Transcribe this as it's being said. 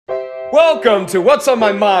Welcome to What's on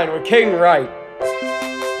My Mind with Caden Wright.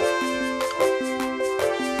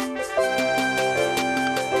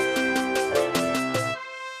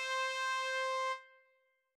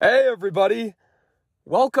 Hey everybody,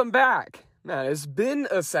 welcome back. Man, it's been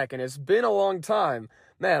a second, it's been a long time.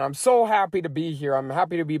 Man, I'm so happy to be here. I'm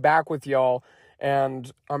happy to be back with y'all,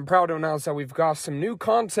 and I'm proud to announce that we've got some new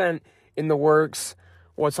content in the works.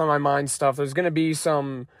 What's on my mind stuff. There's going to be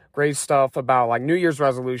some great stuff about like New Year's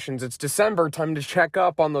resolutions. It's December, time to check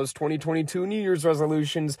up on those 2022 New Year's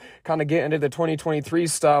resolutions, kind of get into the 2023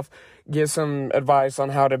 stuff, get some advice on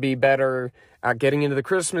how to be better at getting into the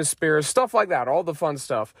Christmas spirit, stuff like that, all the fun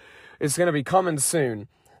stuff. It's going to be coming soon.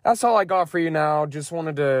 That's all I got for you now. Just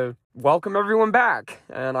wanted to welcome everyone back,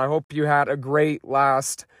 and I hope you had a great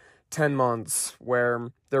last 10 months where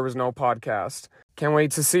there was no podcast. Can't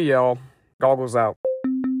wait to see y'all. Goggles out.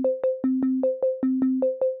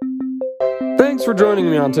 Thanks for joining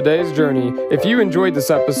me on today's journey. If you enjoyed this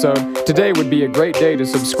episode, today would be a great day to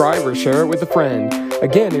subscribe or share it with a friend.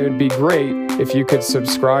 Again, it would be great if you could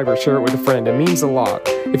subscribe or share it with a friend. It means a lot.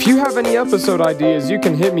 If you have any episode ideas, you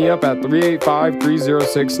can hit me up at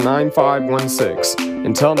 385-306-9516.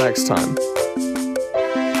 Until next time.